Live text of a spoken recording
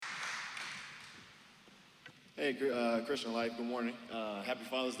Hey, Christian Life, good morning. Happy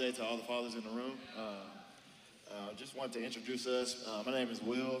Father's Day to all the fathers in the room. Just wanted to introduce us. My name is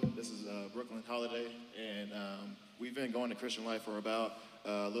Will. This is Brooklyn Holiday, and we've been going to Christian Life for about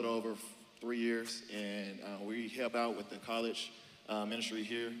a little over 3 years, and we help out with the college ministry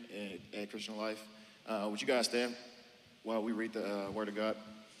here at Christian Life. Would you guys stand while we read the Word of God?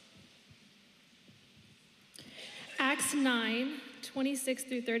 Acts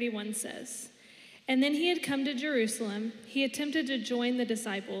 9:26-31 says, "And then he had come to Jerusalem. He attempted to join the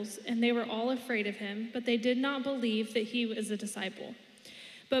disciples, and they were all afraid of him, but they did not believe that he was a disciple.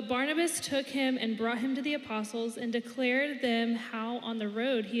 But Barnabas took him and brought him to the apostles and declared them how on the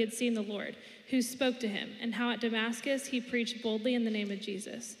road he had seen the Lord, who spoke to him, and how at Damascus he preached boldly in the name of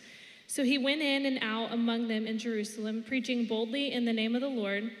Jesus. So he went in and out among them in Jerusalem, preaching boldly in the name of the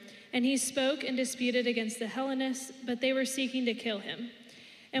Lord. And he spoke and disputed against the Hellenists, but they were seeking to kill him.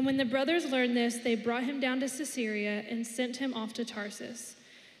 And when the brothers learned this, they brought him down to Caesarea and sent him off to Tarsus.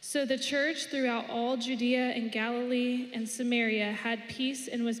 So the church throughout all Judea and Galilee and Samaria had peace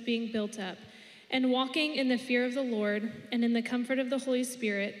and was being built up. And walking in the fear of the Lord and in the comfort of the Holy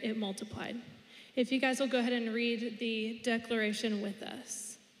Spirit, it multiplied." If you guys will go ahead and read the declaration with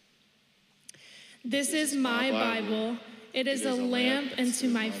us. This is my Bible. It is a lamp unto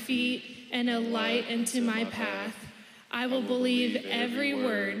my feet and a light unto my path. I will believe every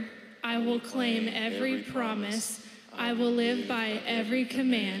word. I will claim every promise. I will live by every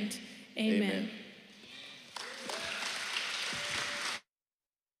command. Amen.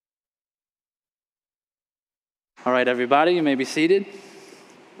 All right, everybody, you may be seated.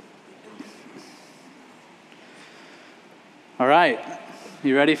 All right,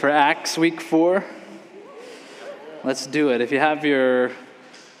 you ready for Acts week 4? Let's do it. If you have your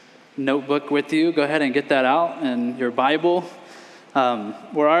notebook with you, go ahead and get that out, and your Bible.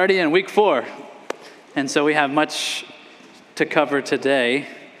 We're already in week 4, and so we have much to cover today.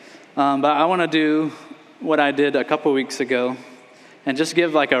 But I want to do what I did a couple weeks ago and just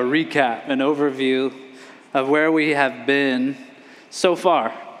give like a recap, an overview of where we have been so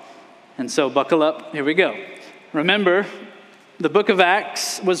far. And so buckle up. Here we go. Remember, the book of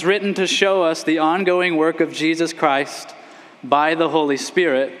Acts was written to show us the ongoing work of Jesus Christ by the Holy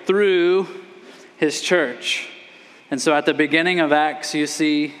Spirit through his church. And so at the beginning of Acts, you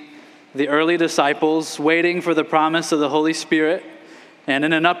see the early disciples waiting for the promise of the Holy Spirit. And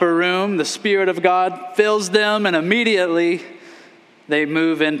in an upper room, the Spirit of God fills them, and immediately they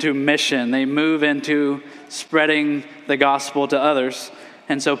move into mission. They move into spreading the gospel to others.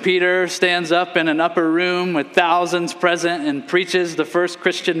 And so Peter stands up in an upper room with thousands present and preaches the first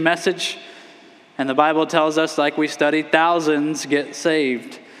Christian message. And the Bible tells us, like we studied, thousands get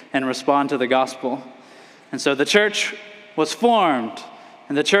saved and respond to the gospel. And so the church was formed,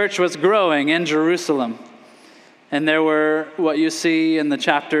 and the church was growing in Jerusalem. And there were, what you see in the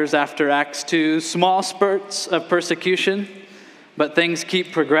chapters after Acts 2, small spurts of persecution, but things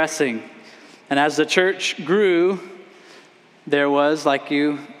keep progressing. And as the church grew, there was, like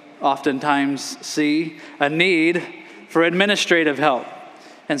you oftentimes see, a need for administrative help.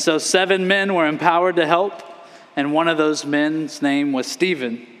 And so 7 men were empowered to help, and one of those men's name was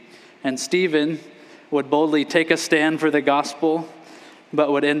Stephen. And Stephen would boldly take a stand for the gospel, but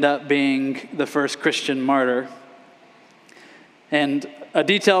would end up being the first Christian martyr. And a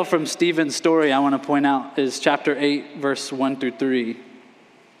detail from Stephen's story I want to point out is chapter 8, verse 1-3.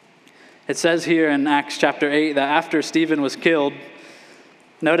 It says here in Acts chapter 8 that after Stephen was killed,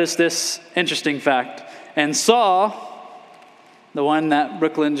 notice this interesting fact. And Saul, the one that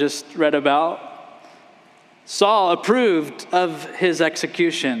Brooklyn just read about, Saul approved of his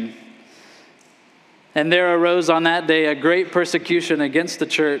execution. And there arose on that day a great persecution against the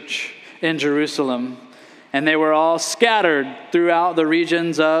church in Jerusalem. And they were all scattered throughout the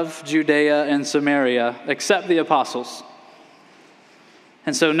regions of Judea and Samaria, except the apostles.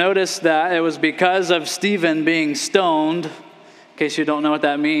 And so notice that it was because of Stephen being stoned. In case you don't know what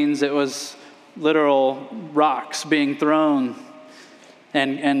that means, it was literal rocks being thrown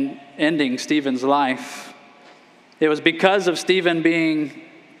and ending Stephen's life. It was because of Stephen being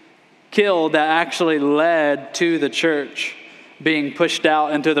killed that actually led to the church being pushed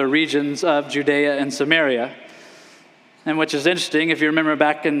out into the regions of Judea and Samaria. And which is interesting, if you remember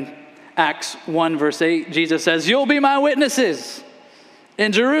back in Acts 1 verse 8, Jesus says, "You'll be my witnesses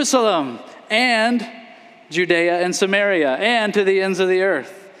in Jerusalem and Judea and Samaria and to the ends of the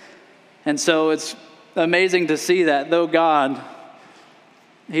earth." And so it's amazing to see that though God,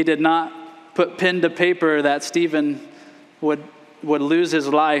 he did not put pen to paper that Stephen would lose his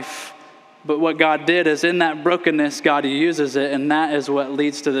life But what God did is in that brokenness, God uses it, and that is what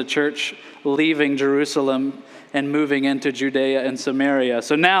leads to the church leaving Jerusalem and moving into Judea and Samaria.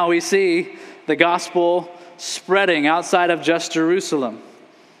 So now we see the gospel spreading outside of just Jerusalem.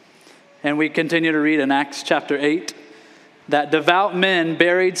 And we continue to read in Acts chapter 8 that devout men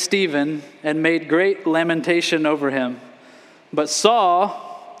buried Stephen and made great lamentation over him. But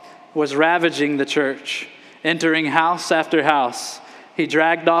Saul was ravaging the church, entering house after house. He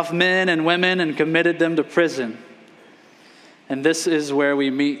dragged off men and women and committed them to prison. And this is where we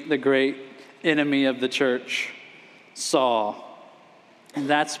meet the great enemy of the church, Saul. And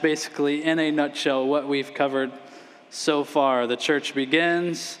that's basically, in a nutshell, what we've covered so far. The church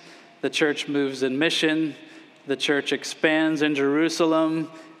begins, the church moves in mission, the church expands in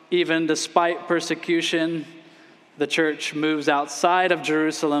Jerusalem. Even despite persecution, the church moves outside of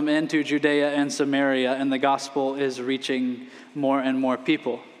Jerusalem into Judea and Samaria, and the gospel is reaching more and more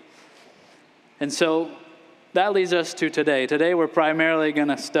people. And so that leads us to today. Today we're primarily going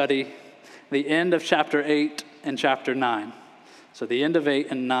to study the end of chapter 8 and chapter 9. So the end of 8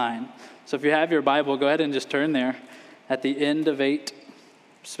 and 9. So if you have your Bible, go ahead and just turn there at the end of 8,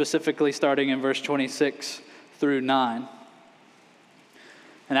 specifically starting in verse 26 through 9.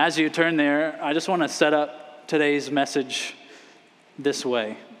 And as you turn there, I just want to set up today's message this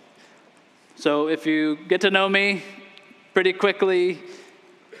way. So if you get to know me pretty quickly,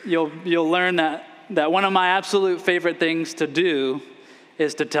 you'll learn that one of my absolute favorite things to do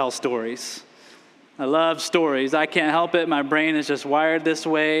is to tell stories. I love stories. I can't help it. My brain is just wired this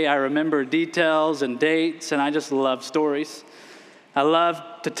way. I remember details and dates, and I just love stories. I love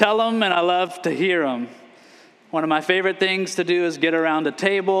to tell them, and I love to hear them. One of my favorite things to do is get around a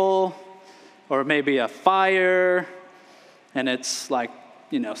table or maybe a fire, and it's like,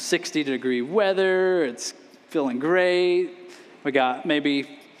 60-degree weather. It's feeling great. We got maybe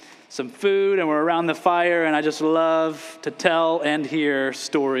some food, and we're around the fire, and I just love to tell and hear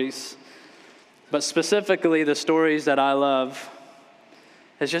stories. But specifically, the stories that I love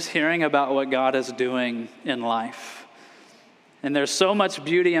is just hearing about what God is doing in life. And there's so much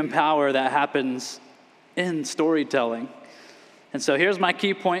beauty and power that happens in storytelling. And so here's my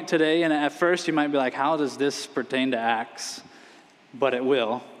key point today, and at first you might be like, how does this pertain to Acts? But it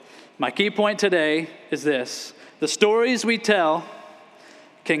will. My key point today is this: the stories we tell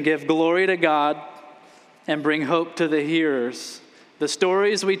can give glory to God and bring hope to the hearers. The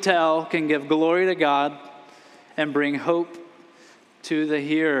stories we tell can give glory to God and bring hope to the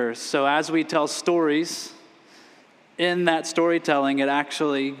hearers. So as we tell stories, in that storytelling, it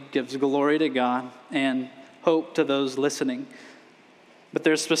actually gives glory to God and hope to those listening. But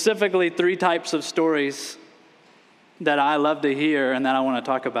there's specifically 3 types of stories that I love to hear and that I want to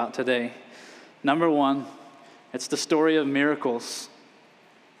talk about today. Number 1, it's the story of miracles.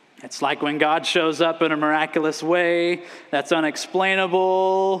 It's like when God shows up in a miraculous way that's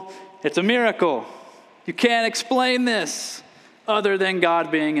unexplainable. It's a miracle. You can't explain this other than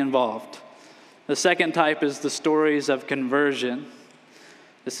God being involved. The second type is the stories of conversion.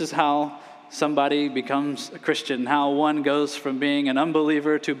 This is how somebody becomes a Christian, how one goes from being an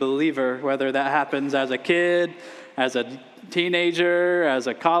unbeliever to believer, whether that happens as a kid, as a teenager, as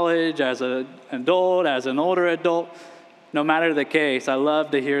a college, as an adult, as an older adult. No matter the case, I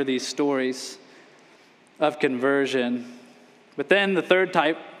love to hear these stories of conversion. But then the third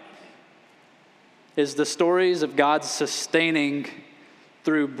type is the stories of God sustaining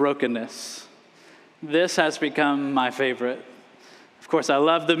through brokenness. This has become my favorite. Of course, I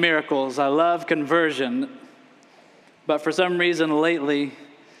love the miracles. I love conversion. But for some reason lately,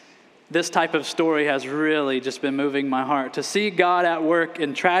 this type of story has really just been moving my heart. To see God at work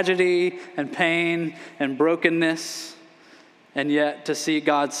in tragedy and pain and brokenness, and yet to see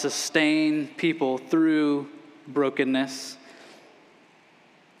God sustain people through brokenness,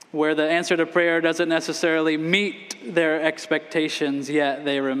 where the answer to prayer doesn't necessarily meet their expectations, yet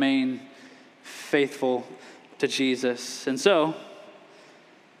they remain faithful to Jesus. And so,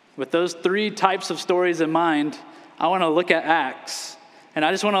 with those 3 types of stories in mind, I want to look at Acts. And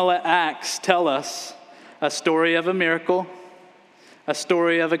I just want to let Acts tell us a story of a miracle, a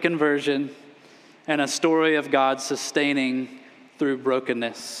story of a conversion, and a story of God sustaining through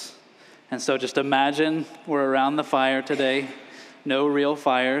brokenness. And so just imagine we're around the fire today. No real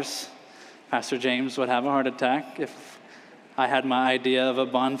fires. Pastor James would have a heart attack if I had my idea of a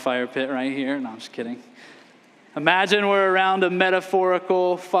bonfire pit right here. No, I'm just kidding. Imagine we're around a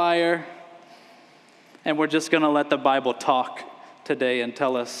metaphorical fire, and we're just going to let the Bible talk today and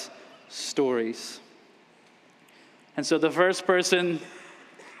tell us stories. And so the first person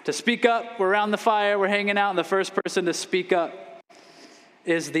to speak up, we're around the fire, we're hanging out, and the first person to speak up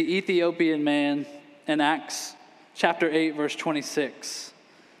is the Ethiopian man in Acts chapter 8, verse 26.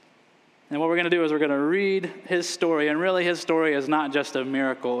 And what we're going to do is we're going to read his story. And really, his story is not just a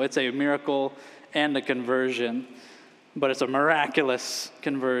miracle. It's a miracle and a conversion. But it's a miraculous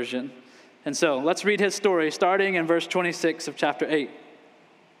conversion. And so let's read his story, starting in verse 26 of chapter 8.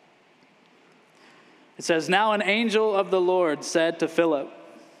 It says, "Now an angel of the Lord said to Philip,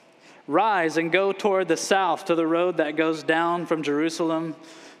 'Rise and go toward the south to the road that goes down from Jerusalem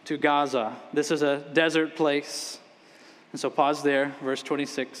to Gaza.'" This is a desert place. And so pause there, verse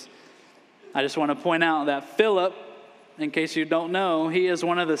 26. I just want to point out that Philip, in case you don't know, he is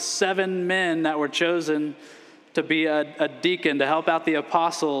one of the 7 men that were chosen to be a deacon, to help out the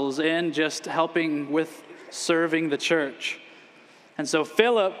apostles in just helping with serving the church. And so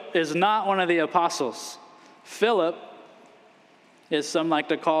Philip is not one of the apostles. Philip is, some like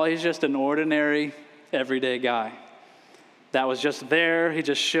to call, he's just an ordinary, everyday guy that was just there. He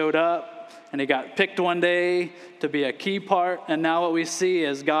just showed up, and he got picked one day to be a key part. And now what we see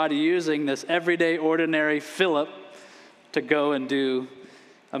is God using this everyday, ordinary Philip to go and do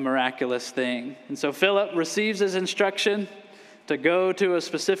a miraculous thing. And so Philip receives his instruction to go to a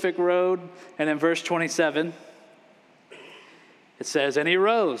specific road. And in verse 27, it says, "And he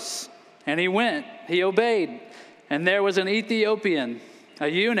rose, and he went, he obeyed. And there was an Ethiopian, a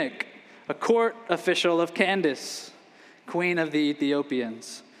eunuch, a court official of Candace, queen of the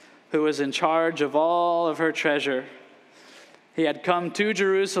Ethiopians, who was in charge of all of her treasure. He had come to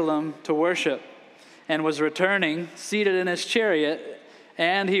Jerusalem to worship and was returning, seated in his chariot,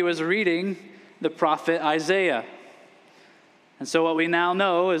 and he was reading the prophet Isaiah." And so what we now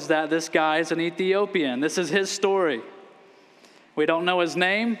know is that this guy is an Ethiopian. This is his story. We don't know his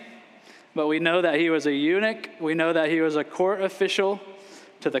name, but we know that he was a eunuch. We know that he was a court official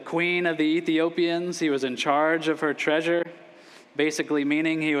to the queen of the Ethiopians. He was in charge of her treasure, basically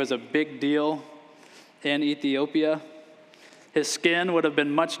meaning he was a big deal in Ethiopia. His skin would have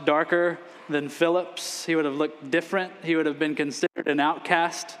been much darker than Philip's. He would have looked different. He would have been considered an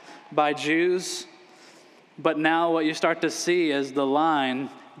outcast by Jews. But now what you start to see is the line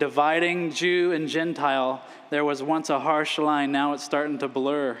dividing Jew and Gentile. There was once a harsh line. Now it's starting to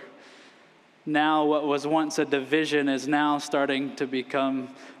blur. Now what was once a division is now starting to become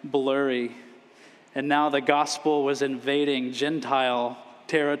blurry. And now the gospel was invading Gentile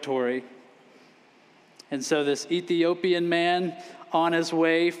territory. And so this Ethiopian man on his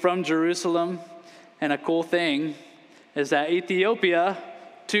way from Jerusalem, and a cool thing is that Ethiopia,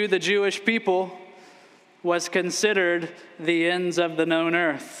 to the Jewish people, was considered the ends of the known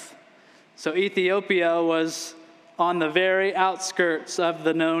earth. So Ethiopia was on the very outskirts of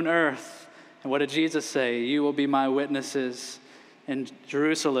the known earth. And what did Jesus say? "You will be my witnesses in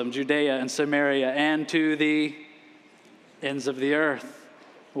Jerusalem, Judea, and Samaria, and to the ends of the earth."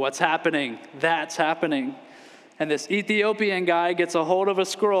 What's happening? That's happening. And this Ethiopian guy gets a hold of a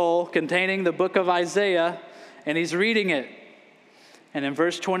scroll containing the book of Isaiah, and he's reading it. And in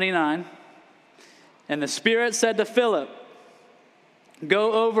verse 29, "And the Spirit said to Philip,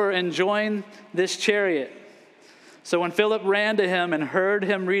 'Go over and join this chariot.' So when Philip ran to him and heard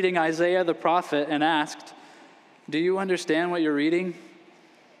him reading Isaiah the prophet and asked, 'Do you understand what you're reading?'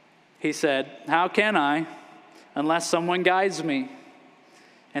 He said, 'How can I, unless someone guides me?'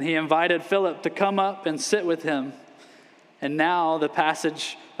 And he invited Philip to come up and sit with him. And now the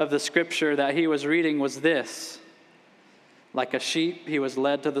passage of the scripture that he was reading was this: 'Like a sheep he was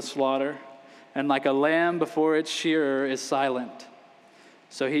led to the slaughter, and like a lamb before its shearer is silent.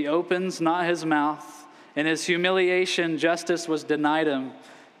 So he opens not his mouth. In his humiliation justice was denied him.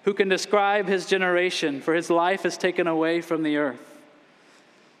 Who can describe his generation? For his life is taken away from the earth.'"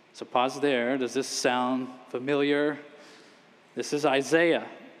 So pause there. Does this sound familiar? This is Isaiah.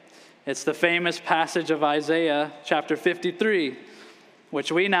 It's the famous passage of Isaiah chapter 53,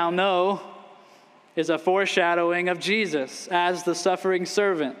 which we now know is a foreshadowing of Jesus as the suffering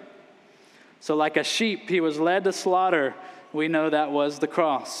servant. So like a sheep he was led to slaughter. We know that was the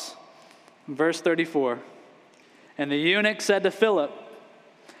cross. Verse 34, "And the eunuch said to Philip,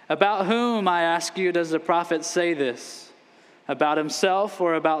 'About whom, I ask you, does the prophet say this? About himself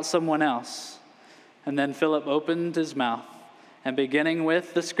or about someone else?' And then Philip opened his mouth, and beginning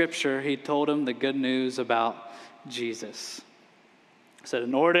with the scripture, he told him the good news about Jesus." So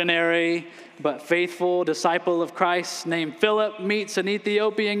an ordinary but faithful disciple of Christ named Philip meets an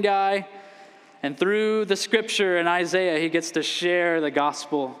Ethiopian guy, and through the scripture in Isaiah, he gets to share the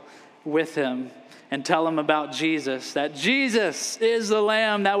gospel with him and tell him about Jesus, that Jesus is the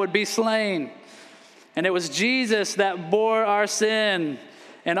lamb that would be slain. And it was Jesus that bore our sin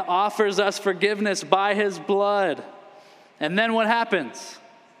and offers us forgiveness by his blood. And then what happens?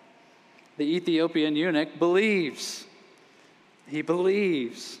 The Ethiopian eunuch believes. He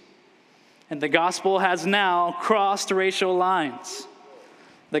believes. And the gospel has now crossed racial lines.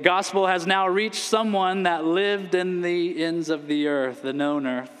 The gospel has now reached someone that lived in the ends of the earth, the known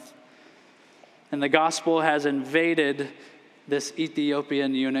earth. And the gospel has invaded this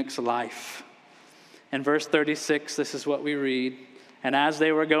Ethiopian eunuch's life. In verse 36, this is what we read. And as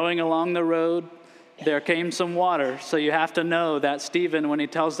they were going along the road, there came some water. So you have to know that Stephen, when he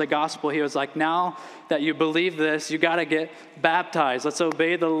tells the gospel, he was like, now that you believe this, you got to get baptized. Let's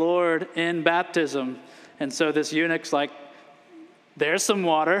obey the Lord in baptism. And so this eunuch's like, there's some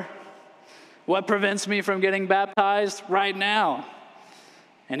water. What prevents me from getting baptized right now?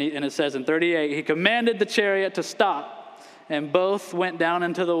 And it says in 38, he commanded the chariot to stop, and both went down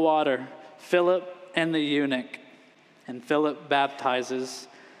into the water, Philip and the eunuch. And Philip baptizes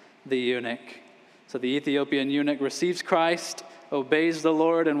the eunuch. So the Ethiopian eunuch receives Christ, obeys the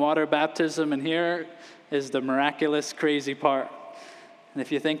Lord in water baptism, and here is the miraculous, crazy part. And if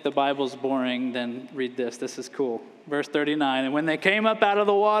you think the Bible's boring, then read this. This is cool. Verse 39, and when they came up out of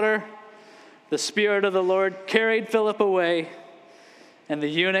the water, the Spirit of the Lord carried Philip away, and the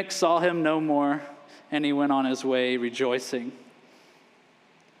eunuch saw him no more, and he went on his way rejoicing.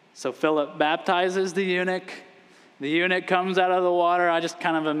 So Philip baptizes the eunuch. The eunuch comes out of the water. I just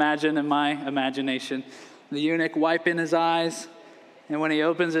kind of imagine in my imagination the eunuch wiping his eyes. And when he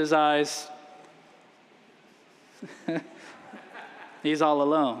opens his eyes, he's all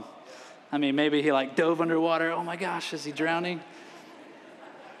alone. I mean, maybe he like dove underwater. Oh my gosh, is he drowning?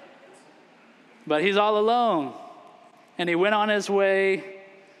 But he's all alone. And he went on his way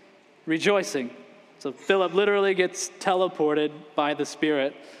rejoicing. So Philip literally gets teleported by the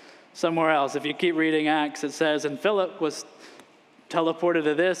Spirit somewhere else. If you keep reading Acts, it says, and Philip was teleported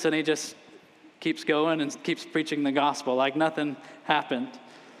to this, and he just keeps going and keeps preaching the gospel like nothing happened.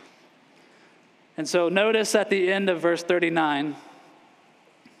 And so notice at the end of verse 39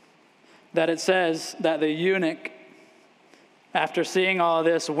 that it says that the eunuch, after seeing all of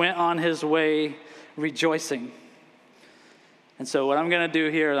this, went on his way rejoicing. And so what I'm going to do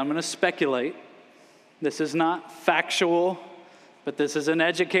here, I'm going to speculate. This is not factual, but this is an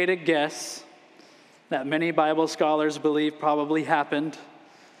educated guess that many Bible scholars believe probably happened.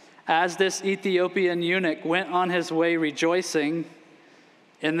 As this Ethiopian eunuch went on his way rejoicing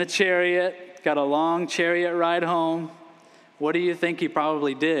in the chariot, got a long chariot ride home, what do you think he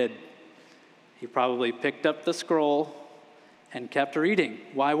probably did? He probably picked up the scroll and kept reading.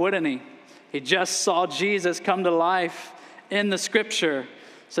 Why wouldn't he? He just saw Jesus come to life in the scripture.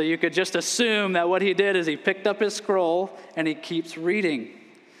 So you could just assume that what he did is he picked up his scroll and he keeps reading.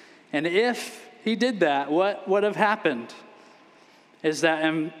 And if he did that, what would have happened is that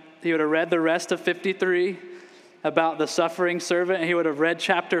he would have read the rest of 53 about the suffering servant, and he would have read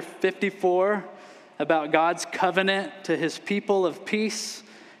chapter 54 about God's covenant to his people of peace.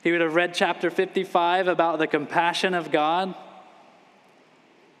 He would have read chapter 55 about the compassion of God.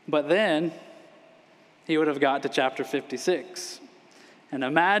 But then he would have got to chapter 56. And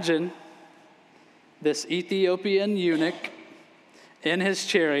imagine this Ethiopian eunuch in his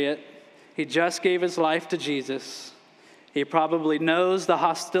chariot. He just gave his life to Jesus. He probably knows the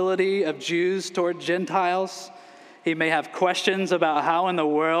hostility of Jews toward Gentiles. He may have questions about how in the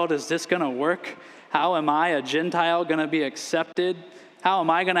world is this going to work? How am I, a Gentile, going to be accepted? How am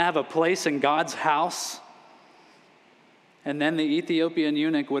I going to have a place in God's house? And then the Ethiopian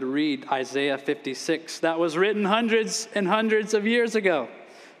eunuch would read Isaiah 56. That was written hundreds and hundreds of years ago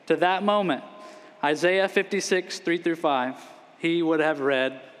to that moment. Isaiah 56, 3-5. He would have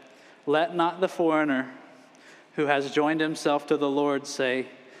read, "Let not the foreigner who has joined himself to the Lord say,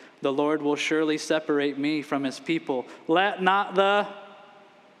 the Lord will surely separate me from his people. Let not the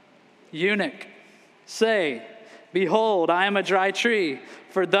eunuch say, behold, I am a dry tree.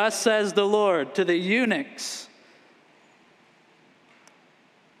 For thus says the Lord to the eunuchs."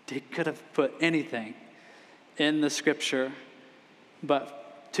 He could have put anything in the scripture,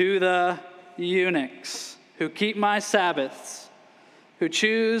 but to the eunuchs who keep my Sabbaths, who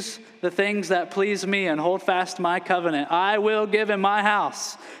choose the things that please me and hold fast my covenant, I will give in my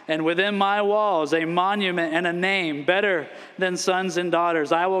house and within my walls a monument and a name better than sons and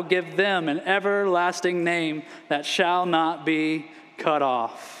daughters. I will give them an everlasting name that shall not be cut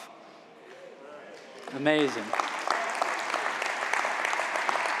off. Amazing.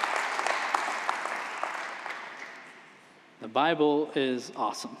 The Bible is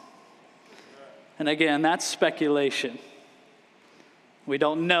awesome. And again, that's speculation. We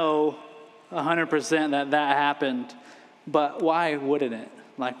don't know 100% that happened, but why wouldn't it?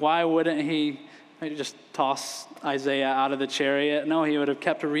 Like, why wouldn't he Maybe just toss Isaiah out of the chariot. No, he would have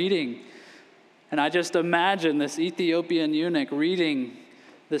kept reading. And I just imagine this Ethiopian eunuch reading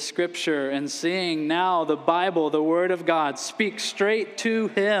the scripture and seeing now the Bible, the word of God, speak straight to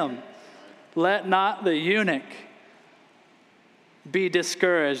him. Let not the eunuch be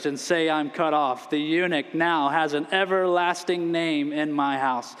discouraged and say, I'm cut off. The eunuch now has an everlasting name in my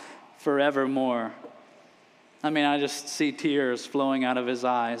house forevermore. I mean, I just see tears flowing out of his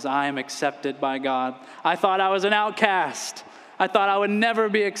eyes. I am accepted by God. I thought I was an outcast. I thought I would never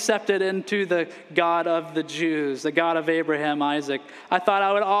be accepted into the God of the Jews, the God of Abraham, Isaac. I thought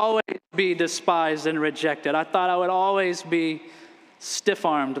I would always be despised and rejected. I thought I would always be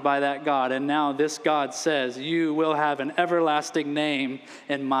stiff-armed by that God. And now this God says, you will have an everlasting name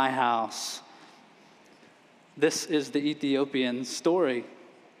in my house. This is the Ethiopian story.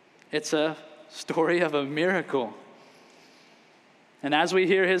 It's a story of a miracle. And as we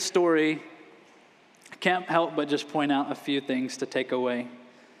hear his story, I can't help but just point out a few things to take away.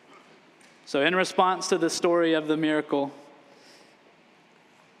 So in response to the story of the miracle,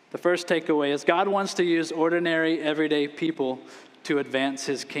 the first takeaway is God wants to use ordinary, everyday people to advance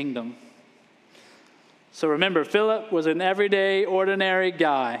his kingdom. So remember, Philip was an everyday, ordinary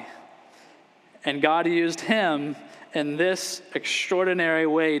guy, and God used him in this extraordinary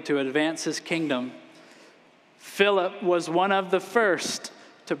way to advance his kingdom. Philip was one of the first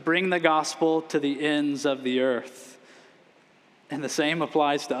to bring the gospel to the ends of the earth. And the same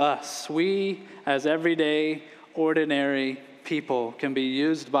applies to us. We, as everyday, ordinary people, can be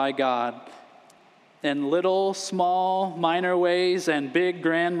used by God in little, small, minor ways and big,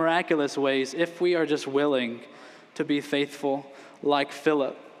 grand, miraculous ways if we are just willing to be faithful like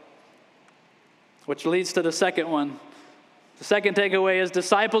Philip. Which leads to the second one. The second takeaway is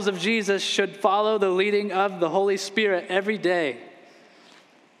disciples of Jesus should follow the leading of the Holy Spirit every day.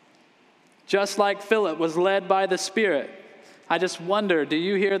 Just like Philip was led by the Spirit. I just wonder, do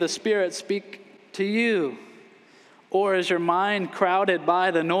you hear the Spirit speak to you? Or is your mind crowded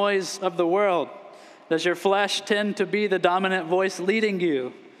by the noise of the world? Does your flesh tend to be the dominant voice leading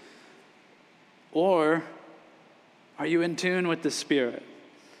you? Or are you in tune with the Spirit?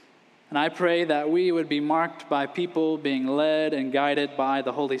 And I pray that we would be marked by people being led and guided by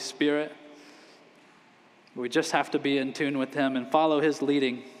the Holy Spirit. We just have to be in tune with him and follow his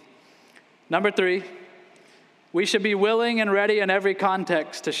leading. Number 3, we should be willing and ready in every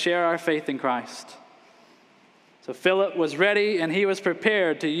context to share our faith in Christ. So Philip was ready and he was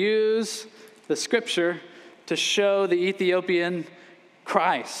prepared to use the scripture to show the Ethiopian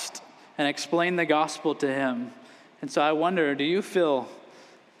Christ and explain the gospel to him. And so I wonder, do you feel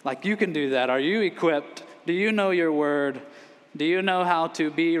like you can do that? Are you equipped? Do you know your word? Do you know how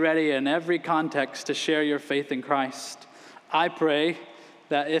to be ready in every context to share your faith in Christ? I pray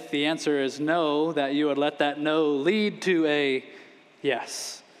that if the answer is no, that you would let that no lead to a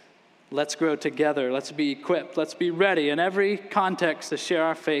yes. Let's grow together. Let's be equipped. Let's be ready in every context to share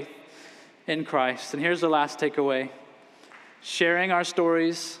our faith in Christ. And here's the last takeaway. Sharing our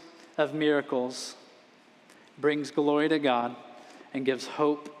stories of miracles brings glory to God and gives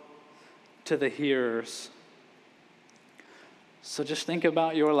hope to the hearers. So just think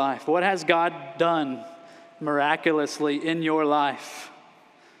about your life. What has God done miraculously in your life?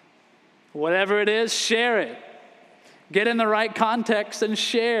 Whatever it is, share it. Get in the right context and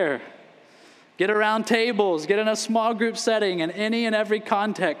share. Get around tables, get in a small group setting, in any and every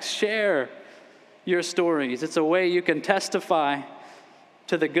context, share your stories. It's a way you can testify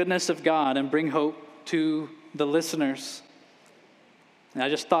to the goodness of God and bring hope to the listeners. And I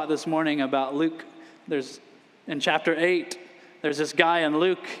just thought this morning about Luke. In chapter 8, there's this guy in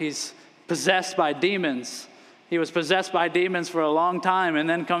Luke, he's possessed by demons. He was possessed by demons for a long time, and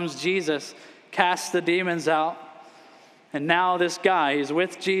then comes Jesus, casts the demons out. And now this guy, he's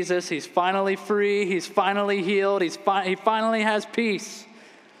with Jesus, he's finally free, he's finally healed, he finally has peace.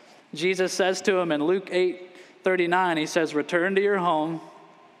 Jesus says to him in Luke 8:39, he says, return to your home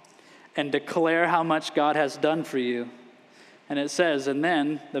and declare how much God has done for you. And it says, and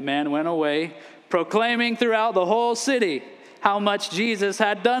then the man went away, proclaiming throughout the whole city how much Jesus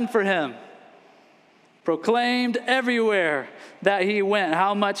had done for him. Proclaimed everywhere that he went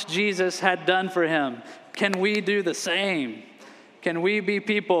how much Jesus had done for him. Can we do the same? Can we be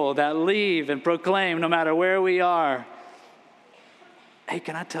people that leave and proclaim no matter where we are? Hey,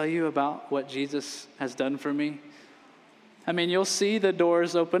 can I tell you about what Jesus has done for me? I mean, you'll see the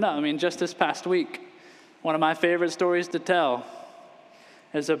doors open up. I mean, just this past week, one of my favorite stories to tell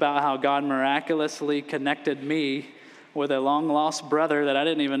is about how God miraculously connected me with a long-lost brother that I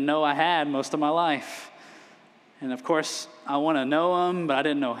didn't even know I had most of my life. And of course, I want to know him, but I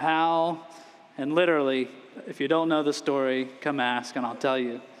didn't know how. And literally, if you don't know the story, come ask and I'll tell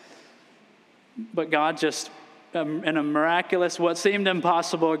you. But God just, in a miraculous, what seemed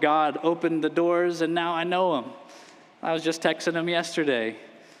impossible, God opened the doors, and now I know him. I was just texting him yesterday.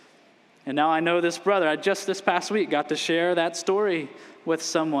 And now I know this brother. I just this past week got to share that story with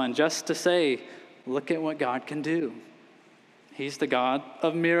someone just to say, look at what God can do. He's the God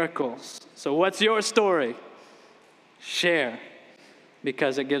of miracles. So what's your story? Share,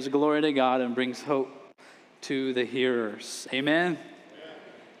 because it gives glory to God and brings hope to the hearers. Amen?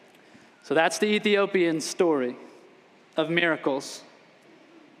 So that's the Ethiopian story of miracles.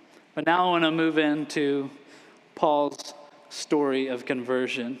 But now I want to move into Paul's story of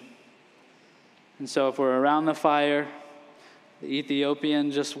conversion. And so if we're around the fire, the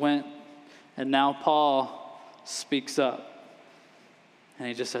Ethiopian just went, and now Paul speaks up. And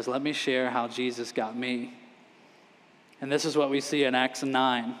he just says, let me share how Jesus got me. And this is what we see in Acts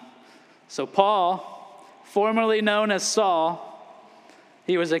 9. So Paul, formerly known as Saul,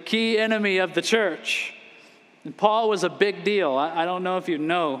 he was a key enemy of the church. And Paul was a big deal. I don't know if you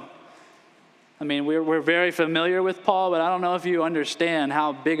know. I mean, we're very familiar with Paul, but I don't know if you understand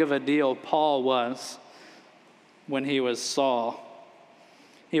how big of a deal Paul was when he was Saul.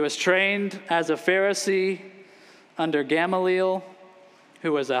 He was trained as a Pharisee under Gamaliel,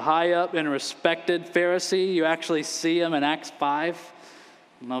 who was a high up and respected Pharisee. You actually see him in Acts 5.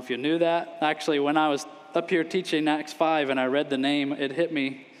 I don't know if you knew that. Actually, when I was up here teaching Acts 5 and I read the name, it hit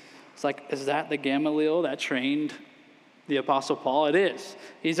me. It's like, is that the Gamaliel that trained the Apostle Paul? It is.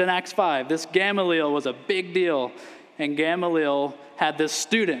 He's in Acts 5. This Gamaliel was a big deal. And Gamaliel had this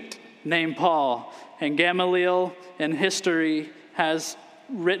student named Paul. And Gamaliel in history has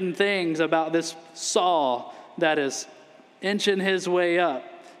written things about this Saul that is inching his way up.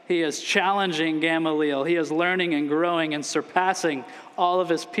 He is challenging Gamaliel. He is learning and growing and surpassing all of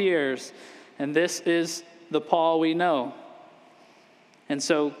his peers. And this is the Paul we know. And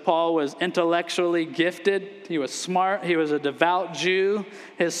so Paul was intellectually gifted. He was smart. He was a devout Jew.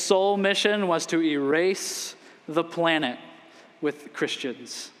 His sole mission was to erase the planet with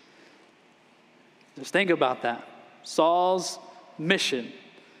Christians. Just think about that. Saul's mission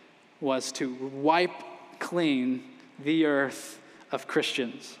was to wipe clean the earth of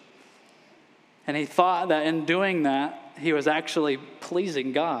Christians. And he thought that in doing that, he was actually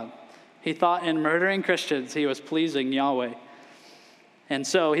pleasing God. He thought in murdering Christians, he was pleasing Yahweh. And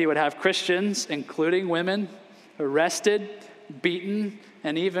so he would have Christians, including women, arrested, beaten,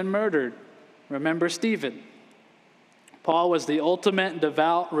 and even murdered. Remember Stephen. Paul was the ultimate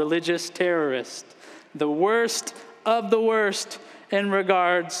devout religious terrorist, the worst of the worst in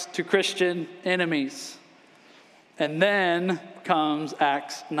regards to Christian enemies. And then comes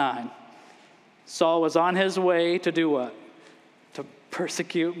Acts 9. Saul was on his way to do what? To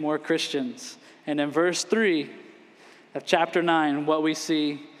persecute more Christians. And in verse 3 of chapter 9, what we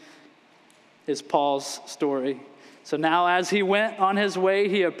see is Paul's story. So now as he went on his way,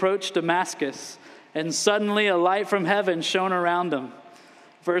 he approached Damascus, and suddenly a light from heaven shone around him.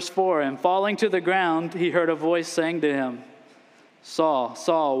 Verse 4, and falling to the ground, he heard a voice saying to him, Saul,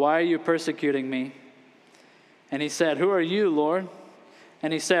 Saul, why are you persecuting me? And he said, who are you, Lord?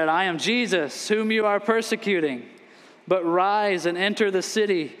 And he said, I am Jesus, whom you are persecuting. But rise and enter the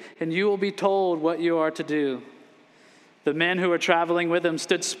city, and you will be told what you are to do. The men who were traveling with him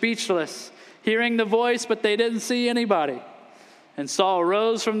stood speechless, hearing the voice, but they didn't see anybody. And Saul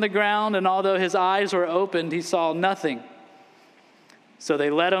rose from the ground, and although his eyes were opened, he saw nothing. So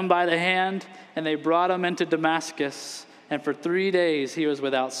they led him by the hand, and they brought him into Damascus. And for 3 days he was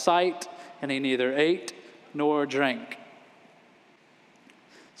without sight, and he neither ate nor drank.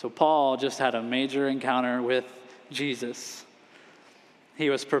 So Paul just had a major encounter with Jesus. He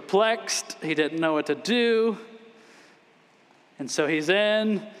was perplexed. He didn't know what to do. And so he's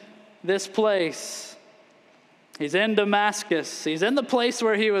in this place. He's in Damascus. He's in the place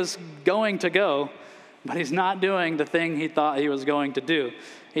where he was going to go, but he's not doing the thing he thought he was going to do.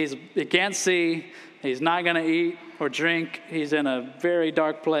 He can't see. He's not going to eat or drink. He's in a very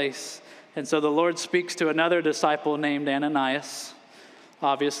dark place. And so the Lord speaks to another disciple named Ananias.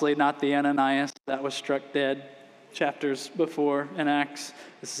 Obviously not the Ananias that was struck dead chapters before in Acts.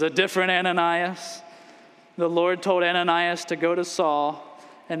 This is a different Ananias. The Lord told Ananias to go to Saul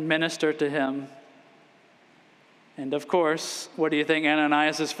and minister to him. And of course, what do you think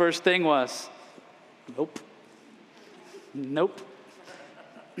Ananias' first thing was? Nope.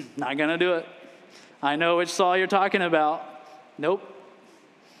 Not going to do it. I know which Saul you're talking about. Nope.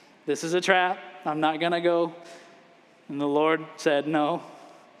 This is a trap. I'm not going to go. And the Lord said, no,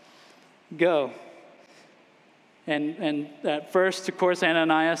 go. And at first, of course,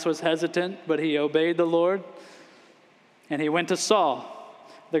 Ananias was hesitant, but he obeyed the Lord. And he went to Saul,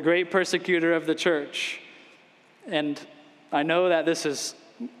 the great persecutor of the church. And I know that this is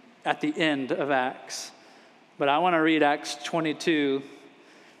at the end of Acts, but I want to read Acts 22,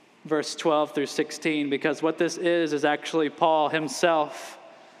 verse 12 through 16, because what this is actually Paul himself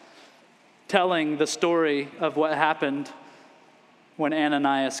telling the story of what happened when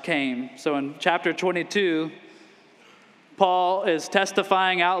Ananias came. So in chapter 22, Paul is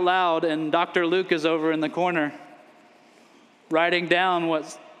testifying out loud, and Dr. Luke is over in the corner writing down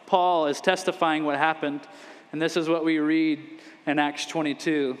what Paul is testifying what happened. And this is what we read in Acts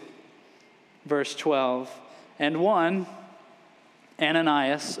 22, verse 12. And one,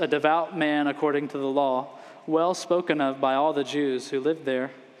 Ananias, a devout man according to the law, well spoken of by all the Jews who lived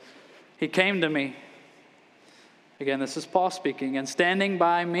there, he came to me. Again, this is Paul speaking. And standing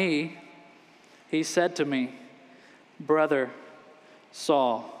by me, he said to me, Brother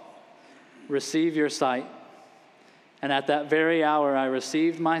Saul, receive your sight. And at that very hour I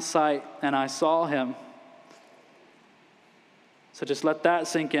received my sight, and I saw him. So just let that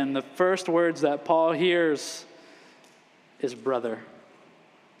sink in. The first words that Paul hears is brother.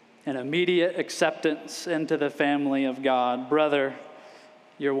 An immediate acceptance into the family of God. Brother,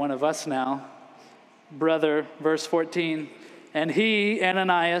 you're one of us now. Brother, verse 14. And he,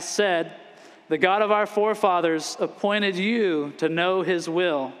 Ananias, said, the God of our forefathers appointed you to know his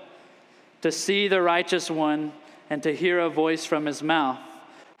will, to see the righteous one, and to hear a voice from his mouth.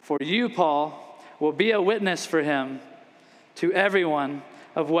 For you, Paul, will be a witness for him to everyone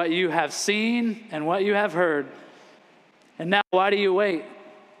of what you have seen and what you have heard. And now, why do you wait?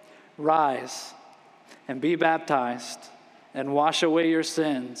 Rise and be baptized and wash away your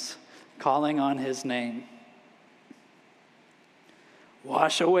sins, calling on his name.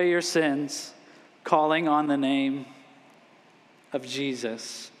 Wash away your sins, calling on the name of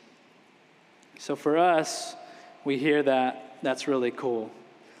Jesus. So for us, we hear that. That's really cool.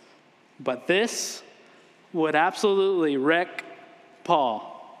 But this would absolutely wreck Paul.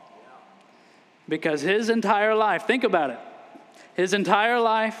 Because his entire life, think about it, his entire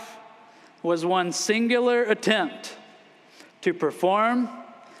life was one singular attempt to perform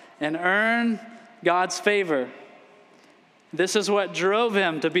and earn God's favor. This is what drove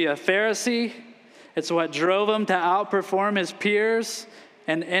him to be a Pharisee. It's what drove him to outperform his peers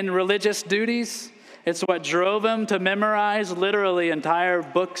and in religious duties. It's what drove him to memorize literally entire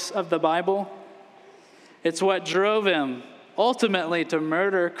books of the Bible. It's what drove him ultimately to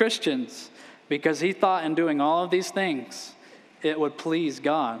murder Christians, because he thought in doing all of these things, it would please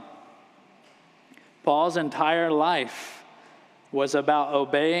God. Paul's entire life was about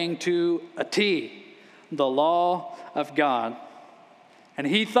obeying to a T the law of God. And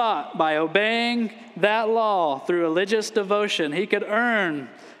he thought by obeying that law through religious devotion, he could earn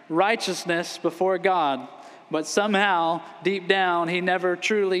righteousness before God. But somehow, deep down, he never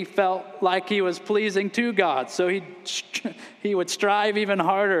truly felt like he was pleasing to God. So he would strive even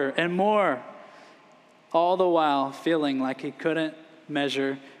harder and more, all the while feeling like he couldn't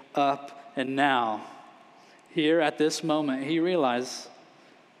measure up. And now, here at this moment, he realized,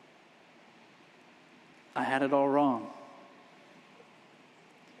 I had it all wrong.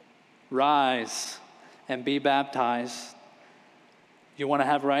 Rise and be baptized. You want to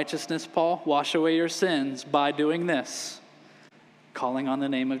have righteousness, Paul? Wash away your sins by doing this, calling on the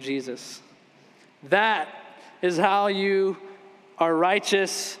name of Jesus. That is how you are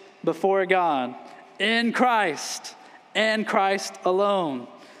righteous before God, in Christ and Christ alone.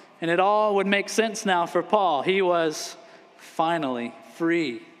 And it all would make sense now for Paul. He was finally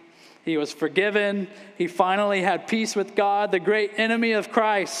free. He was forgiven. He finally had peace with God. The great enemy of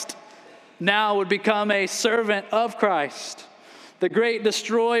Christ now would become a servant of Christ. The great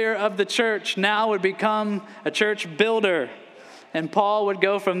destroyer of the church now would become a church builder. And Paul would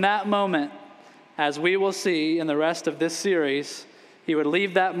go from that moment, as we will see in the rest of this series, he would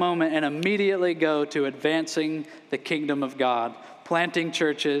leave that moment and immediately go to advancing the kingdom of God, planting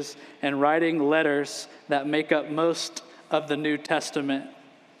churches and writing letters that make up most of the New Testament.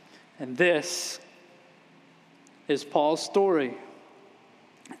 And this is Paul's story.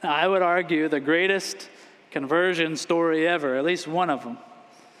 I would argue the greatest conversion story ever, at least one of them.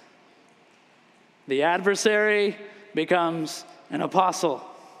 The adversary becomes an apostle.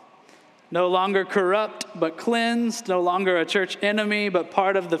 No longer corrupt, but cleansed. No longer a church enemy, but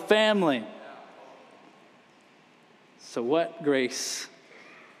part of the family. So what grace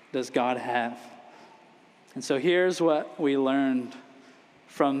does God have? And so here's what we learned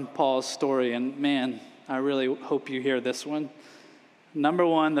from Paul's story. And man, I really hope you hear this one. Number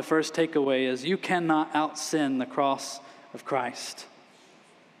one, the first takeaway is you cannot out-sin the cross of Christ.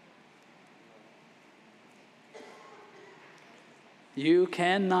 You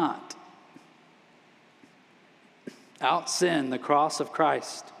cannot out-sin the cross of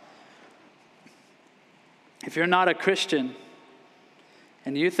Christ. If you're not a Christian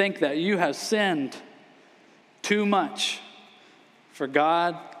and you think that you have sinned too much for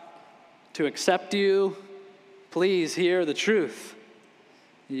God to accept you, please hear the truth.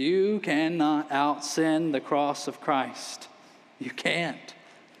 You cannot out-sin the cross of Christ. You can't.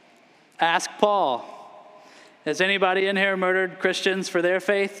 Ask Paul. Has anybody in here murdered Christians for their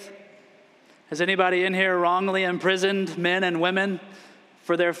faith? Has anybody in here wrongly imprisoned men and women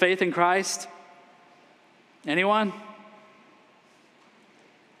for their faith in Christ? Anyone?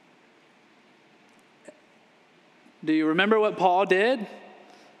 Do you remember what Paul did?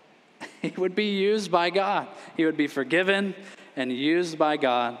 He would be used by God. He would be forgiven and used by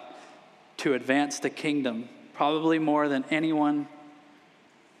God to advance the kingdom, probably more than anyone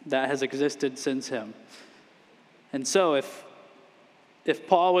that has existed since him. And so if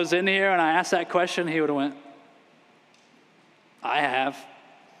Paul was in here and I asked that question, he would have went, I have.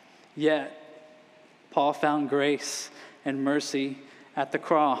 Yet, Paul found grace and mercy at the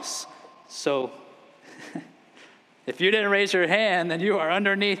cross. So, if you didn't raise your hand, then you are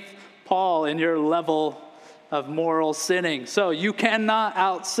underneath Paul in your level of moral sinning. So, you cannot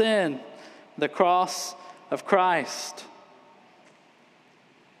out-sin the cross of Christ.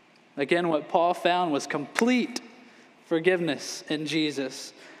 Again, what Paul found was complete forgiveness in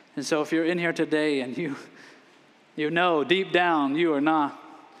Jesus. And so if you're in here today and you know deep down you are not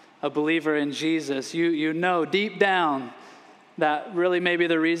a believer in Jesus, you know deep down that really maybe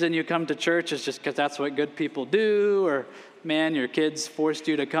the reason you come to church is just because that's what good people do, or man, your kids forced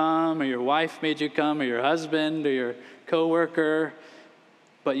you to come, or your wife made you come, or your husband, or your coworker,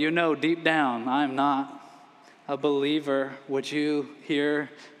 but you know deep down, I'm not a believer. Would you hear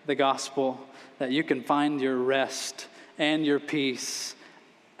the gospel that you can find your rest and your peace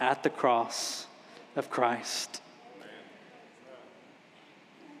at the cross of Christ?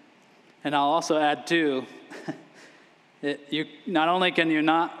 And I'll also add too, you not only can you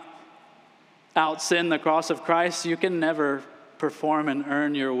not out-sin the cross of Christ, you can never perform and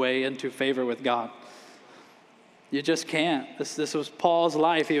earn your way into favor with God. You just can't. This was Paul's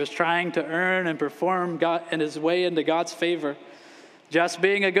life. He was trying to earn and perform God and his way into God's favor. Just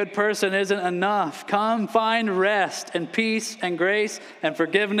being a good person isn't enough. Come find rest and peace and grace and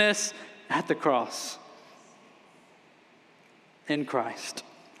forgiveness at the cross in Christ.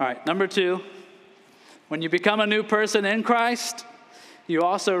 All right, number two, when you become a new person in Christ, you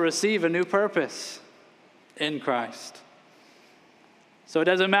also receive a new purpose in Christ. So it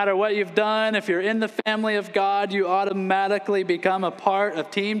doesn't matter what you've done. If you're in the family of God, you automatically become a part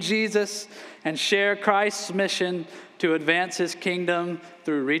of Team Jesus and share Christ's mission to advance his kingdom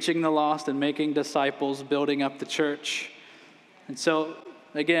through reaching the lost and making disciples, building up the church. And so,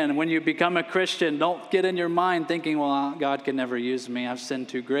 again, when you become a Christian, don't get in your mind thinking, well, God can never use me. I've sinned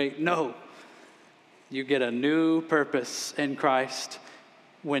too great. No. You get a new purpose in Christ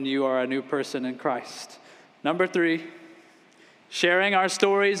when you are a new person in Christ. Number three, sharing our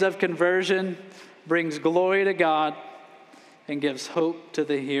stories of conversion brings glory to God and gives hope to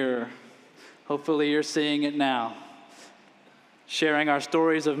the hearer. Hopefully you're seeing it now. Sharing our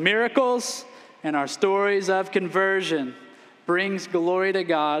stories of miracles and our stories of conversion brings glory to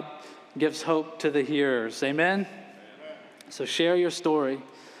God, gives hope to the hearers. Amen? So share your story.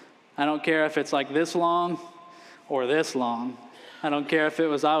 I don't care if it's like this long or this long. I don't care if it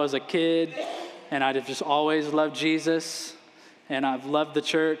was I was a kid and I've just always loved Jesus and I've loved the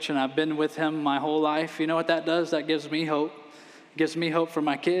church and I've been with him my whole life. You know what that does? That gives me hope. It gives me hope for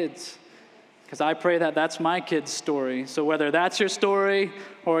my kids. Because I pray that that's my kid's story. So whether that's your story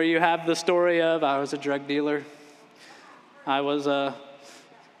or you have the story of, I was a drug dealer, I was a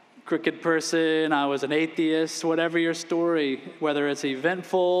crooked person, I was an atheist, whatever your story, whether it's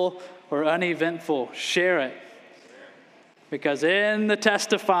eventful or uneventful, share it. Because in the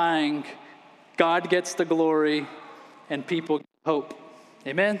testifying, God gets the glory and people get hope.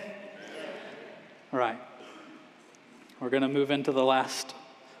 Amen? All right. We're going to move into the last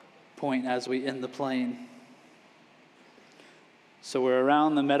point as we end the plane. So we're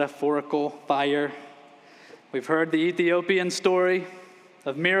around the metaphorical fire. We've heard the Ethiopian story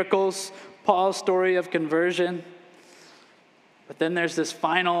of miracles, Paul's story of conversion. But then there's this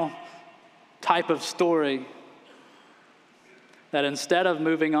final type of story that instead of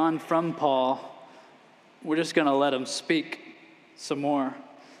moving on from Paul, we're just going to let him speak some more.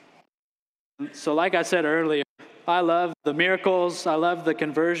 So like I said earlier, I love the miracles. I love the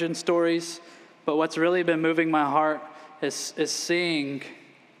conversion stories. But what's really been moving my heart is seeing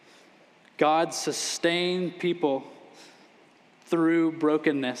God sustain people through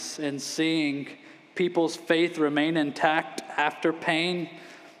brokenness and seeing people's faith remain intact after pain.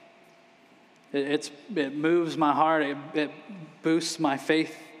 It moves my heart. It boosts my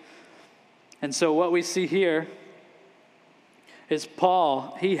faith. And so what we see here is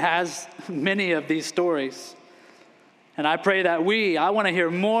Paul. He has many of these stories. And I pray that I want to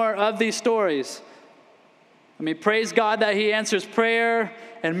hear more of these stories. I mean, praise God that he answers prayer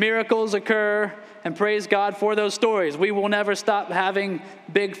and miracles occur, and praise God for those stories. We will never stop having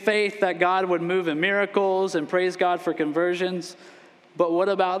big faith that God would move in miracles, and praise God for conversions. But what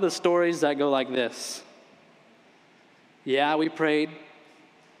about the stories that go like this? Yeah, we prayed,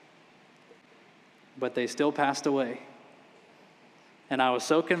 but they still passed away. And I was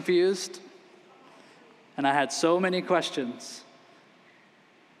so confused, and I had so many questions,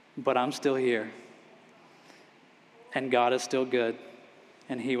 but I'm still here. And God is still good,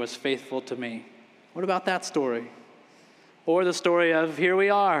 and he was faithful to me. What about that story? Or the story of, here we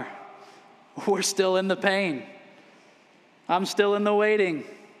are. We're still in the pain. I'm still in the waiting.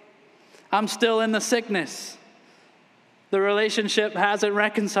 I'm still in the sickness. The relationship hasn't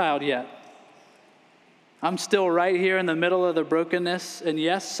reconciled yet. I'm still right here in the middle of the brokenness. And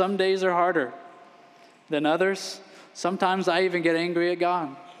yes, some days are harder than others. Sometimes I even get angry at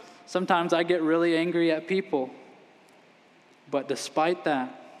God. Sometimes I get really angry at people. But despite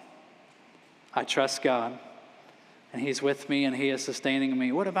that, I trust God, and he's with me, and he is sustaining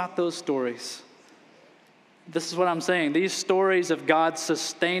me. What about those stories? This is what I'm saying. These stories of God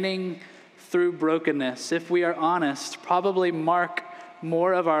sustaining through brokenness, if we are honest, probably mark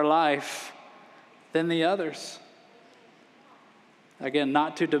more of our life than the others. Again,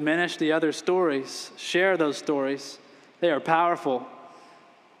 not to diminish the other stories. Share those stories. They are powerful.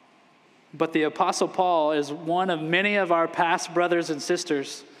 But the Apostle Paul is one of many of our past brothers and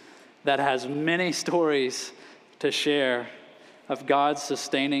sisters that has many stories to share of God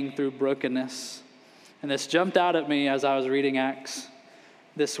sustaining through brokenness. And this jumped out at me as I was reading Acts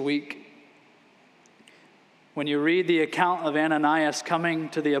this week. When you read the account of Ananias coming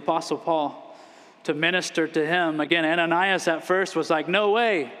to the Apostle Paul to minister to him, again, Ananias at first was like, no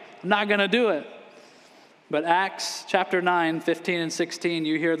way, I'm not going to do it. But Acts chapter 9, 15 and 16,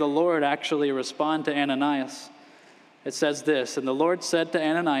 you hear the Lord actually respond to Ananias. It says this, and the Lord said to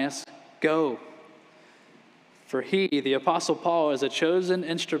Ananias, go, for he, the Apostle Paul, is a chosen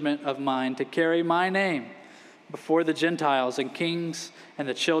instrument of mine to carry my name before the Gentiles and kings and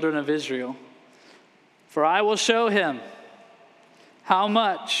the children of Israel. For I will show him how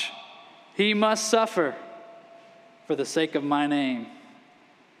much he must suffer for the sake of my name.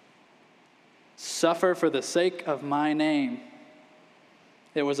 Suffer for the sake of my name.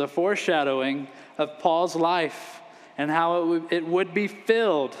 It was a foreshadowing of Paul's life and how it would be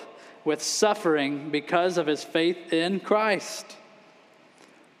filled with suffering because of his faith in Christ.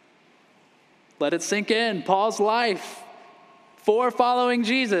 Let it sink in. Paul's life for following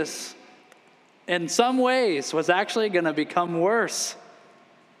Jesus in some ways was actually going to become worse.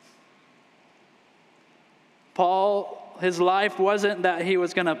 Paul, his life wasn't that he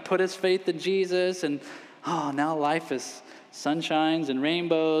was going to put his faith in Jesus and, now life is sunshines and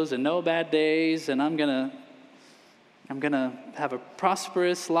rainbows and no bad days, and I'm going to have a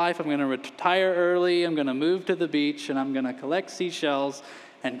prosperous life. I'm going to retire early. I'm going to move to the beach, and I'm going to collect seashells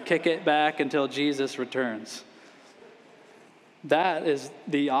and kick it back until Jesus returns. That is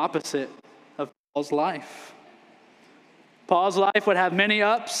the opposite of Paul's life. Paul's life would have many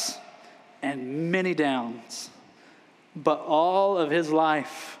ups and many downs, but all of his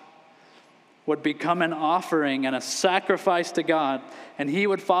life would become an offering and a sacrifice to God, and he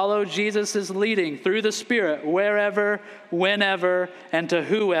would follow Jesus' leading through the Spirit wherever, whenever, and to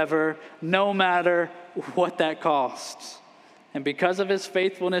whoever, no matter what that costs. And because of his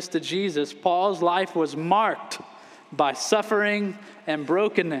faithfulness to Jesus, Paul's life was marked by suffering and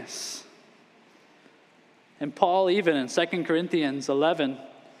brokenness. And Paul, even in 2 Corinthians 11,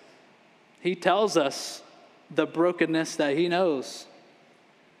 he tells us the brokenness that he knows.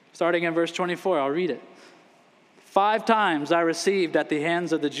 Starting in verse 24, I'll read it. 5 times I received at the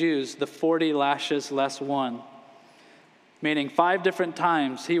hands of the Jews the 40 lashes less one. Meaning 5 different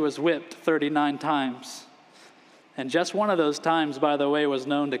times he was whipped 39 times. And just one of those times, by the way, was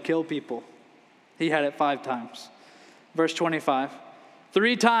known to kill people. He had it 5 times. Verse 25.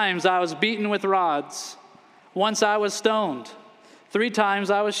 3 times I was beaten with rods. Once I was stoned. 3 times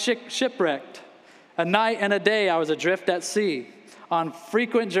I was shipwrecked. A night and a day I was adrift at sea, on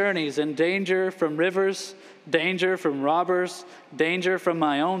frequent journeys in danger from rivers, danger from robbers, danger from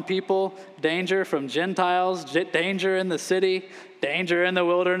my own people, danger from Gentiles, danger in the city, danger in the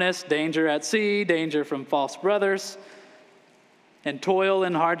wilderness, danger at sea, danger from false brothers, and toil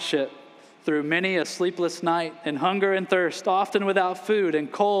and hardship through many a sleepless night, and hunger and thirst, often without food,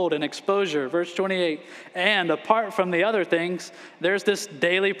 and cold and exposure. Verse 28, and apart from the other things, there's this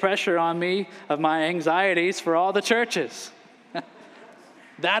daily pressure on me of my anxieties for all the churches.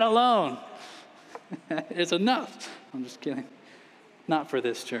 That alone is enough. I'm just kidding. Not for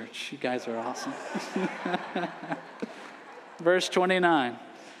this church. You guys are awesome. Verse 29,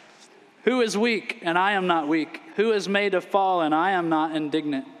 who is weak, and I am not weak? Who is made to fall, and I am not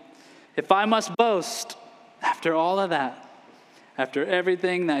indignant? If I must boast, after all of that, after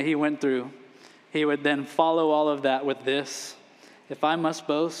everything that he went through, he would then follow all of that with this: if I must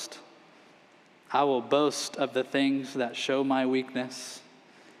boast, I will boast of the things that show my weakness.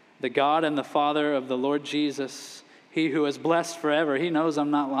 The God and the Father of the Lord Jesus, he who is blessed forever, he knows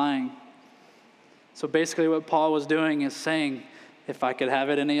I'm not lying. So basically what Paul was doing is saying, if I could have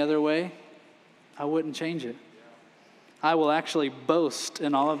it any other way, I wouldn't change it. I will actually boast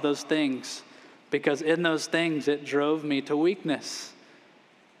in all of those things, because in those things it drove me to weakness.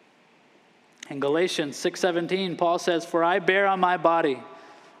 In Galatians 6:17, Paul says, for I bear on my body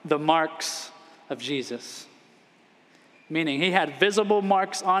the marks of Jesus. Meaning he had visible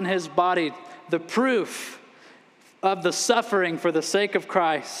marks on his body, the proof of the suffering for the sake of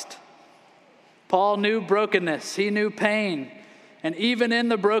Christ. Paul knew brokenness, he knew pain, and even in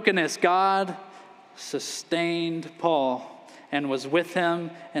the brokenness, God sustained Paul and was with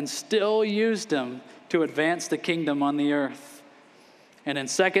him and still used him to advance the kingdom on the earth. And in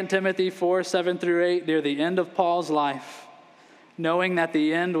 2 Timothy 4:7-8, near the end of Paul's life, knowing that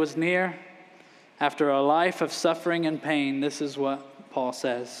the end was near, after a life of suffering and pain, this is what Paul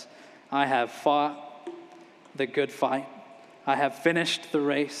says: I have fought the good fight. I have finished the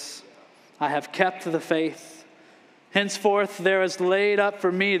race. I have kept the faith. Henceforth there is laid up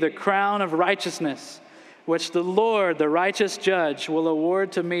for me the crown of righteousness, which the Lord, the righteous judge, will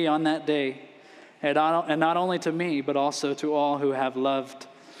award to me on that day, and not only to me, but also to all who have loved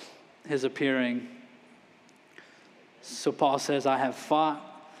his appearing. So Paul says, I have fought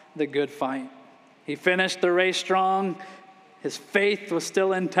the good fight. He finished the race strong. His faith was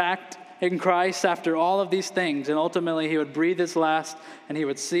still intact in Christ after all of these things, and ultimately he would breathe his last, and he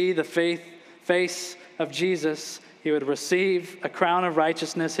would see the face of Jesus. He would receive a crown of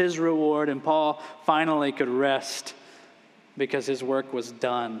righteousness, his reward, and Paul finally could rest because his work was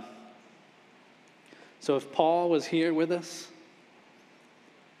done. So if Paul was here with us,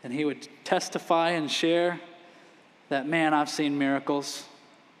 and he would testify and share that, man, I've seen miracles.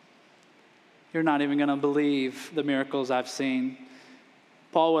 You're not even going to believe the miracles I've seen.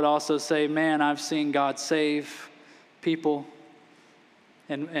 Paul would also say, man, I've seen God save people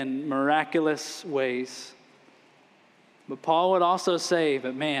in miraculous ways. But Paul would also say,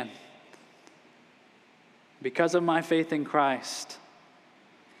 but man, because of my faith in Christ,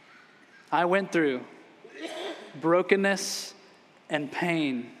 I went through brokenness and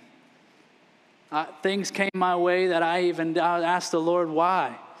pain. Things came my way that I asked the Lord,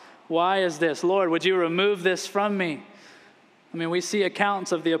 why? Why is this? Lord, would you remove this from me? I mean, we see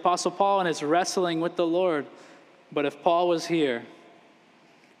accounts of the Apostle Paul and his wrestling with the Lord. But if Paul was here,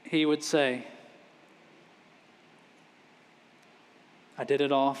 he would say, I did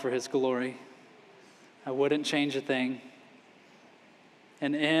it all for his glory. I wouldn't change a thing.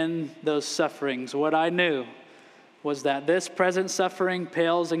 And in those sufferings, what I knew was that this present suffering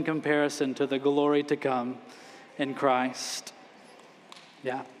pales in comparison to the glory to come in Christ.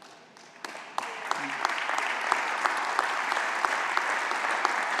 Yeah.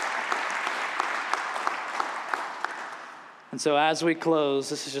 And so as we close,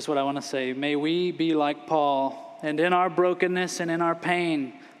 this is just what I want to say. May we be like Paul, and in our brokenness and in our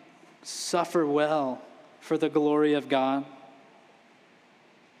pain, suffer well for the glory of God.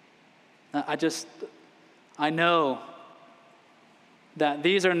 I know that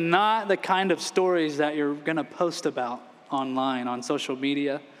these are not the kind of stories that you're going to post about online, on social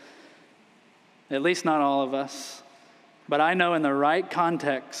media. At least not all of us. But I know in the right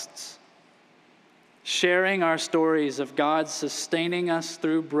contexts, sharing our stories of God sustaining us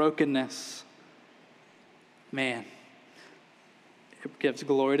through brokenness, man, it gives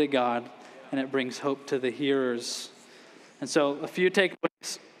glory to God and it brings hope to the hearers. And so a few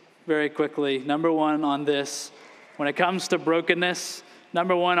takeaways very quickly. Number one on this, when it comes to brokenness,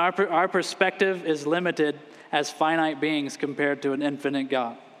 number one, our perspective is limited as finite beings compared to an infinite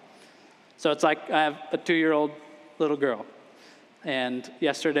God. So it's like I have a 2-year-old little girl, and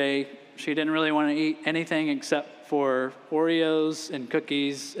yesterday she didn't really want to eat anything except for Oreos and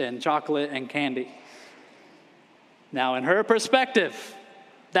cookies and chocolate and candy. Now, in her perspective,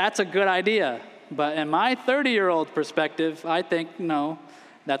 that's a good idea. But in my 30-year-old perspective, I think, no,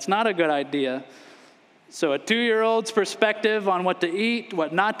 that's not a good idea. So a 2-year-old's perspective on what to eat,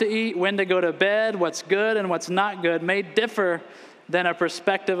 what not to eat, when to go to bed, what's good and what's not good may differ than a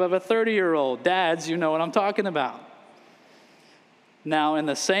perspective of a 30-year-old. Dads, you know what I'm talking about. Now, in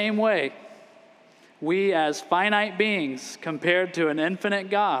the same way, we as finite beings compared to an infinite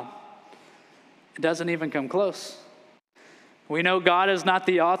God, it doesn't even come close. We know God is not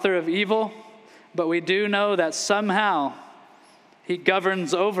the author of evil, but we do know that somehow he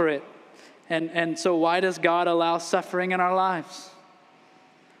governs over it. And so why does God allow suffering in our lives?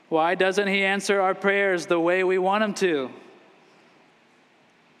 Why doesn't he answer our prayers the way we want him to?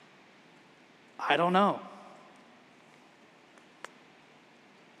 I don't know.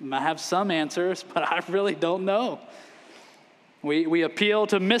 I have some answers, but I really don't know. We appeal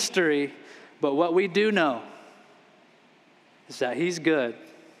to mystery, but what we do know is that he's good.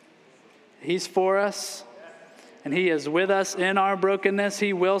 He's for us, and he is with us in our brokenness.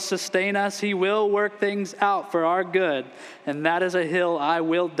 He will sustain us. He will work things out for our good, and that is a hill I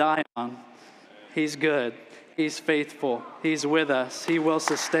will die on. He's good. He's faithful. He's with us. He will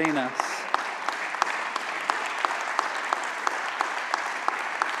sustain us.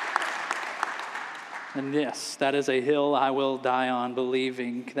 And yes, that is a hill I will die on,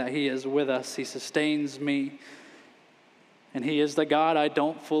 believing that he is with us. He sustains me. And he is the God I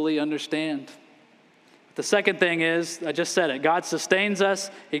don't fully understand. The second thing is, I just said it, God sustains us.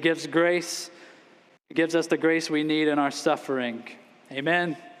 He gives grace. He gives us the grace we need in our suffering.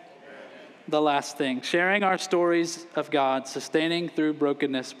 Amen? The last thing, sharing our stories of God, sustaining through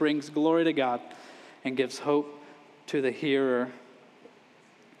brokenness, brings glory to God and gives hope to the hearer.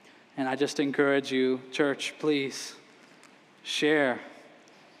 And I just encourage you, church, please share.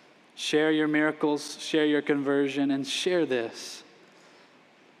 Share your miracles, share your conversion, and share this.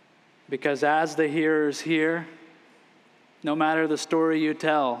 Because as the hearers hear, no matter the story you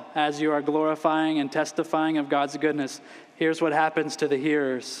tell, as you are glorifying and testifying of God's goodness, here's what happens to the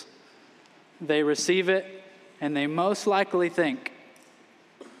hearers. They receive it, and they most likely think,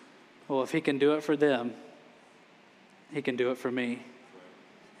 well, if he can do it for them, he can do it for me.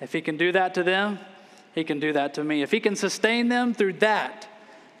 If he can do that to them, he can do that to me. If he can sustain them through that,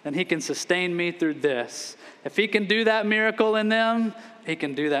 then he can sustain me through this. If he can do that miracle in them, he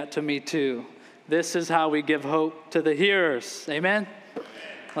can do that to me too. This is how we give hope to the hearers. Amen?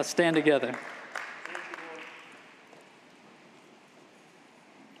 Let's stand together.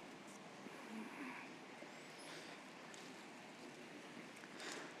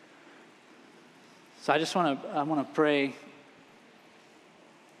 So I want to pray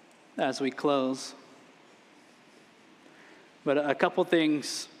as we close. But a couple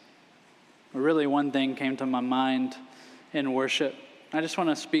things, really one thing came to my mind in worship. I just want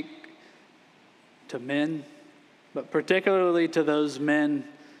to speak to men, but particularly to those men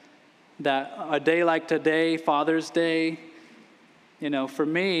that a day like today, Father's Day, for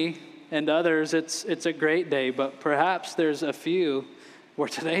me and others, it's a great day, but perhaps there's a few where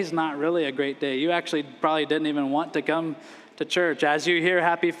today's not really a great day. You actually probably didn't even want to come to church. As you hear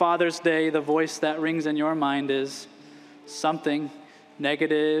Happy Father's Day, the voice that rings in your mind is something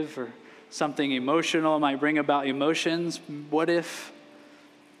negative or something emotional. It might bring about emotions. What if,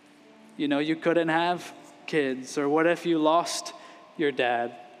 you couldn't have kids? Or what if you lost your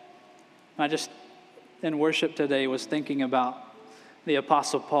dad? I just, in worship today, was thinking about the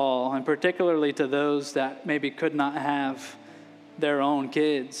Apostle Paul, and particularly to those that maybe could not have their own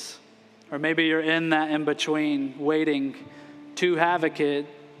kids. Or maybe you're in that in-between, waiting to have a kid.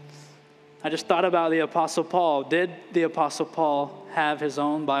 I just thought about the Apostle Paul. Did the Apostle Paul have his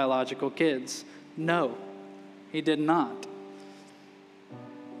own biological kids? No, he did not.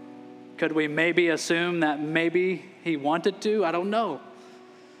 Could we maybe assume that maybe he wanted to? I don't know.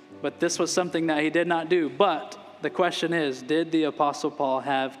 But this was something that he did not do. But the question is, did the Apostle Paul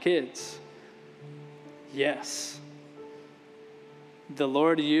have kids? Yes. The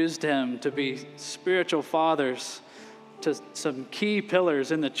Lord used him to be spiritual fathers to some key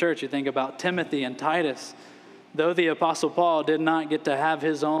pillars in the church. You think about Timothy and Titus. Though the Apostle Paul did not get to have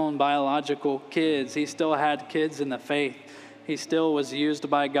his own biological kids, he still had kids in the faith. He still was used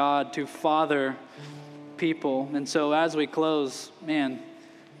by God to father people. And so as we close, man,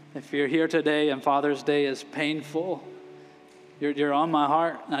 if you're here today and Father's Day is painful, you're on my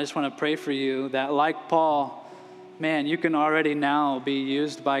heart, and I just want to pray for you that, like Paul, man, you can already now be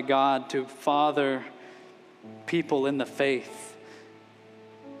used by God to father people in the faith.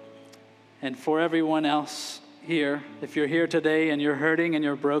 And for everyone else here, if you're here today and you're hurting and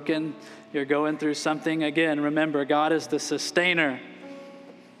you're broken, you're going through something, again, remember, God is the sustainer.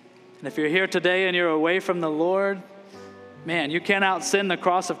 And if you're here today and you're away from the Lord, man, you can't out-sin the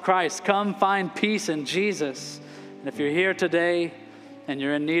cross of Christ. Come find peace in Jesus. And if you're here today and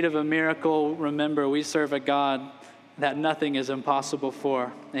you're in need of a miracle, remember, we serve a God that nothing is impossible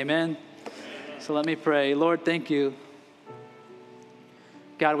for. Amen? So let me pray. Lord, thank you.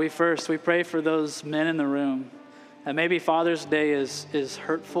 God, we pray for those men in the room. And maybe Father's Day is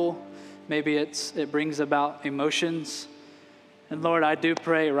hurtful. Maybe it brings about emotions. And Lord, I do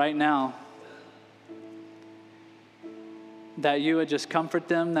pray right now that you would just comfort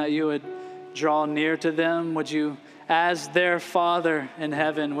them, that you would draw near to them. Would you, as their Father in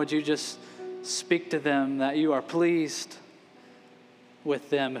heaven, would you just speak to them that you are pleased with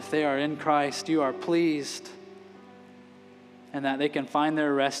them. If they are in Christ, you are pleased, and that they can find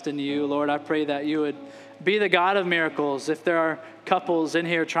their rest in you. Lord, I pray that you would be the God of miracles. If there are couples in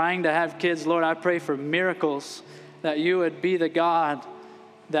here trying to have kids, Lord, I pray for miracles, that you would be the God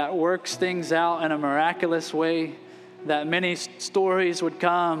that works things out in a miraculous way, that many stories would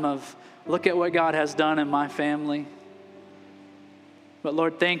come of, look at what God has done in my family. But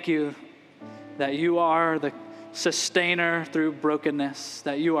Lord, thank you that you are the sustainer through brokenness,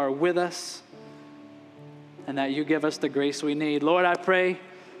 that you are with us, and that you give us the grace we need. Lord, I pray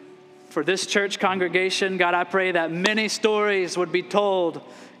for this church congregation. God, I pray that many stories would be told.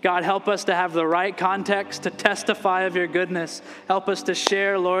 God, help us to have the right context to testify of your goodness. Help us to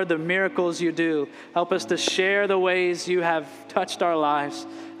share, Lord, the miracles you do. Help us to share the ways you have touched our lives.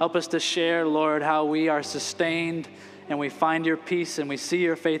 Help us to share, Lord, how we are sustained and we find your peace and we see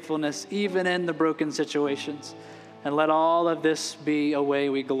your faithfulness even in the broken situations. And let all of this be a way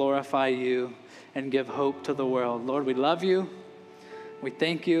we glorify you and give hope to the world. Lord, we love you. We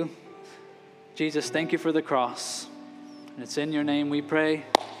thank you. Jesus, thank you for the cross. And it's in your name we pray.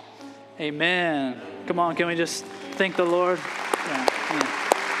 Amen. Come on, can we just thank the Lord? Yeah.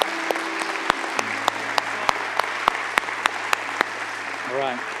 All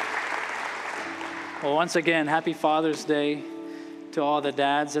right. Well, once again, happy Father's Day to all the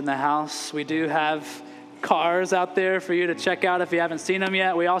dads in the house. We do have cars out there for you to check out if you haven't seen them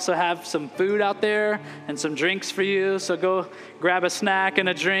yet. We also have some food out there and some drinks for you. So go grab a snack and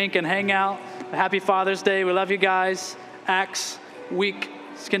a drink and hang out. Happy Father's Day. We love you guys. Acts week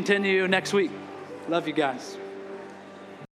continue next week. Love you guys.